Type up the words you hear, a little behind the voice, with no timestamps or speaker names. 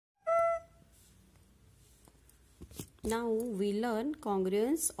Now we learn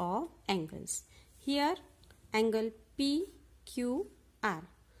congruence of angles. Here angle PQR.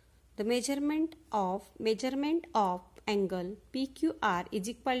 The measurement of angle PQR is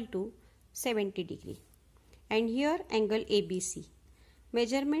equal to 70 degree. And here angle ABC.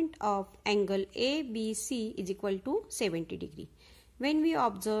 Measurement of angle ABC is equal to 70 degree. When we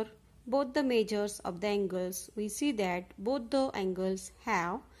observe both the measures of the angles, we see that both the angles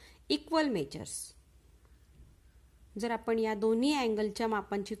have equal measures. जर आपण या दोन्ही अँगलच्या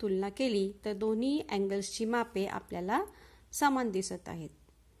मापांची तुलना केली तर दोन्ही अँगल्सची मापे आपल्याला समान दिसत आहेत.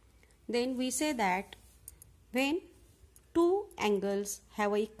 Then we say that when two angles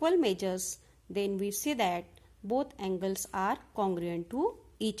have equal measures, then we say that both angles are congruent to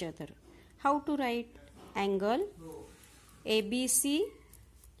each other. How to write? Angle ABC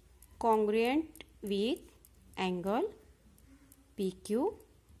congruent with angle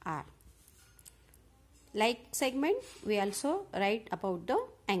PQR. Like segment, we also write about the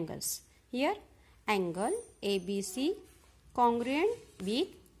angles. Here angle ABC congruent with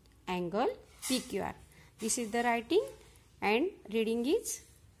angle PQR. This is the writing, and reading is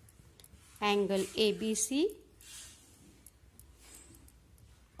angle ABC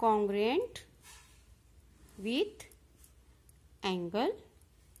congruent with angle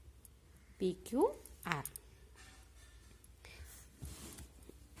PQR.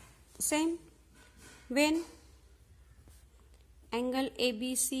 Same when angle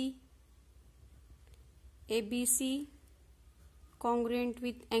ABC congruent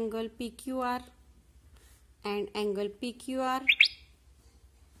with angle PQR and angle PQR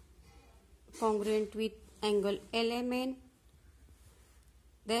congruent with angle LMN,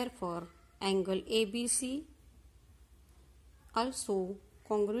 therefore angle ABC also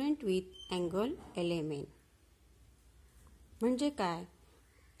congruent with angle LMN. म्हणजे काय?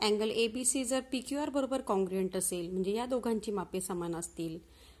 Angle ABC जर PQR बरोबर congruent असेल म्हणजे या दोघांची मापे समान असतील,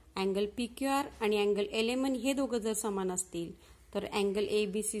 अँगल PQR आणि अँगल LMN हे दोघं जर समान असतील तर अँगल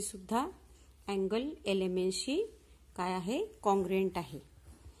ABC सुद्धा अँगल LMNशी काय आहे? कॉन्ग्रुएंट आहे.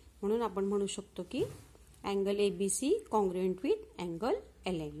 म्हणून आपण म्हणू शकतो की angle ABC congruent with angle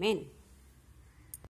LMN.